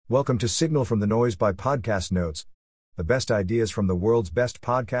Welcome to Signal from the Noise by Podcast Notes, the best ideas from the world's best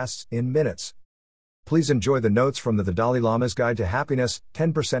podcasts in minutes. Please enjoy the notes from the Dalai Lama's Guide to Happiness,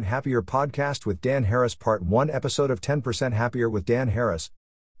 10% Happier podcast with Dan Harris, Part 1 episode of 10% Happier with Dan Harris.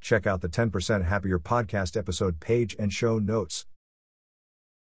 Check out the 10% Happier podcast episode page and show notes.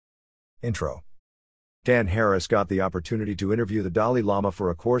 Intro. Dan Harris got the opportunity to interview the Dalai Lama for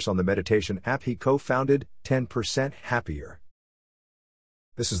a course on the meditation app he co-founded, 10% Happier.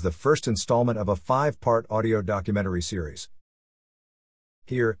 This is the first installment of a 5-part audio documentary series.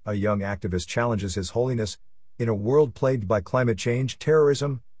 Here, a young activist challenges His Holiness. In a world plagued by climate change,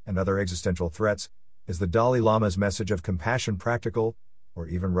 terrorism, and other existential threats, is the Dalai Lama's message of compassion practical, or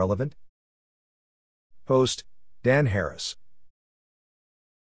even relevant? Host, Dan Harris.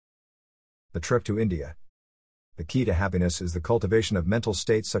 The trip to India. The key to happiness is the cultivation of mental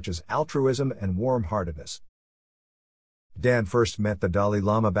states such as altruism and warm-heartedness. Dan first met the Dalai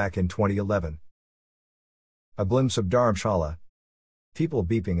Lama back in 2011. A glimpse of Dharamshala. People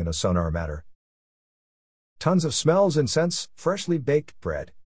beeping in a sonar matter. Tons of smells and scents, freshly baked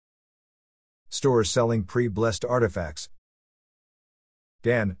bread. Stores selling pre-blessed artifacts.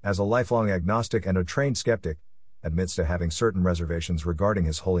 Dan, as a lifelong agnostic and a trained skeptic, admits to having certain reservations regarding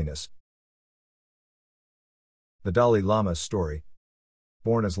His Holiness. The Dalai Lama's story.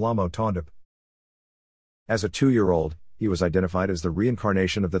 Born as Lama Tondip. As a 2-year-old, he was identified as the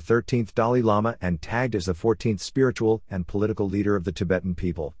reincarnation of the 13th Dalai Lama and tagged as the 14th spiritual and political leader of the Tibetan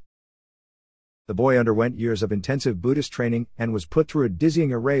people. The boy underwent years of intensive Buddhist training and was put through a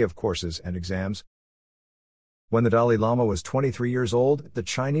dizzying array of courses and exams. When the Dalai Lama was 23 years old, the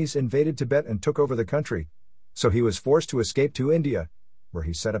Chinese invaded Tibet and took over the country, so he was forced to escape to India, where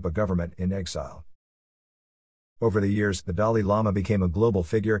he set up a government in exile. Over the years, the Dalai Lama became a global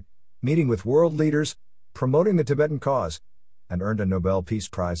figure, meeting with world leaders, promoting the Tibetan cause, and earned a Nobel Peace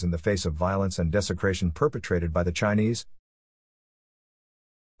Prize in the face of violence and desecration perpetrated by the Chinese.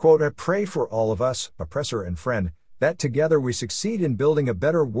 Quote, I pray for all of us, oppressor and friend, that together we succeed in building a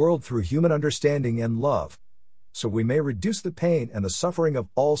better world through human understanding and love, so we may reduce the pain and the suffering of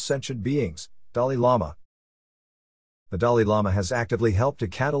all sentient beings. Dalai Lama. The Dalai Lama has actively helped to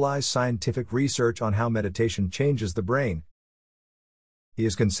catalyze scientific research on how meditation changes the brain. He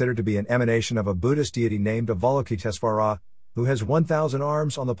is considered to be an emanation of a Buddhist deity named Avalokitesvara, who has 1,000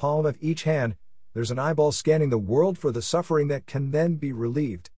 arms on the palm of each hand. There's an eyeball scanning the world for the suffering that can then be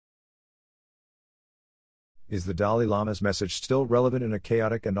relieved. Is the Dalai Lama's message still relevant in a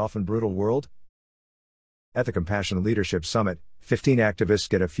chaotic and often brutal world? At the Compassion Leadership Summit, 15 activists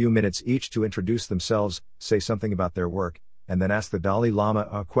get a few minutes each to introduce themselves, say something about their work, and then ask the Dalai Lama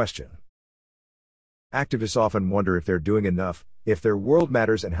a question. Activists often wonder if they're doing enough, if their world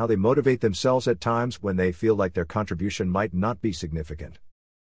matters, and how they motivate themselves at times when they feel like their contribution might not be significant.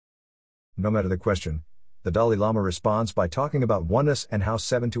 No matter the question, the Dalai Lama responds by talking about oneness and how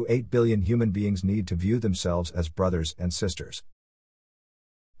 7 to 8 billion human beings need to view themselves as brothers and sisters.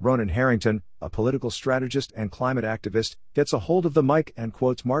 Ronan Harrington, a political strategist and climate activist, gets a hold of the mic and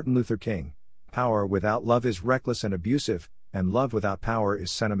quotes Martin Luther King, "Power without love is reckless and abusive, and love without power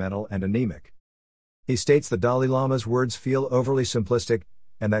is sentimental and anemic." He states the Dalai Lama's words feel overly simplistic,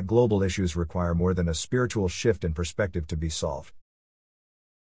 and that global issues require more than a spiritual shift in perspective to be solved.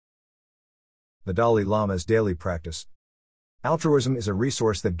 The Dalai Lama's daily practice. Altruism is a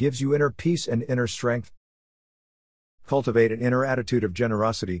resource that gives you inner peace and inner strength. Cultivate an inner attitude of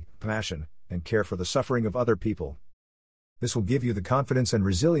generosity, compassion, and care for the suffering of other people. This will give you the confidence and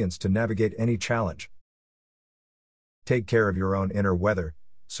resilience to navigate any challenge. Take care of your own inner weather,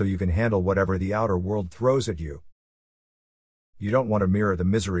 so you can handle whatever the outer world throws at you. You don't want to mirror the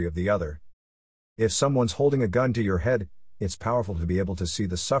misery of the other. If someone's holding a gun to your head, it's powerful to be able to see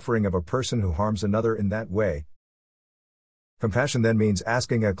the suffering of a person who harms another in that way. Compassion then means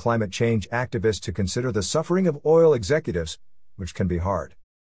asking a climate change activist to consider the suffering of oil executives, which can be hard.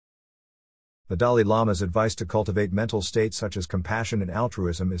 The Dalai Lama's advice to cultivate mental states such as compassion and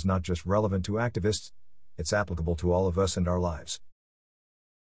altruism is not just relevant to activists, it's applicable to all of us and our lives.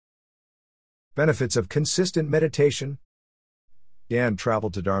 Benefits of consistent meditation. Dan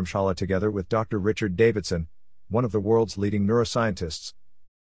traveled to Dharamshala together with Dr. Richard Davidson, one of the world's leading neuroscientists.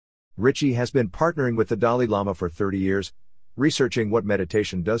 Richie has been partnering with the Dalai Lama for 30 years, researching what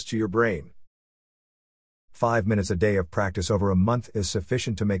meditation does to your brain. 5 minutes a day of practice over a month is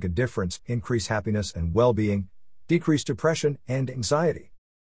sufficient to make a difference, increase happiness and well-being, decrease depression and anxiety.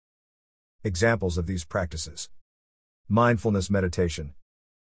 Examples of these practices. Mindfulness meditation.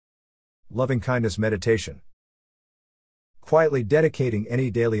 Loving-kindness meditation. Quietly dedicating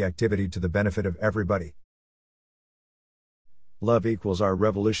any daily activity to the benefit of everybody. Love equals our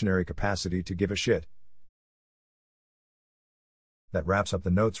revolutionary capacity to give a shit. That wraps up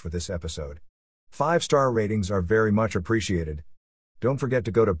the notes for this episode. 5-star ratings are very much appreciated. Don't forget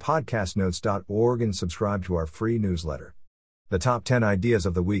to go to podcastnotes.org and subscribe to our free newsletter. The top 10 ideas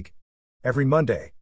of the week. Every Monday.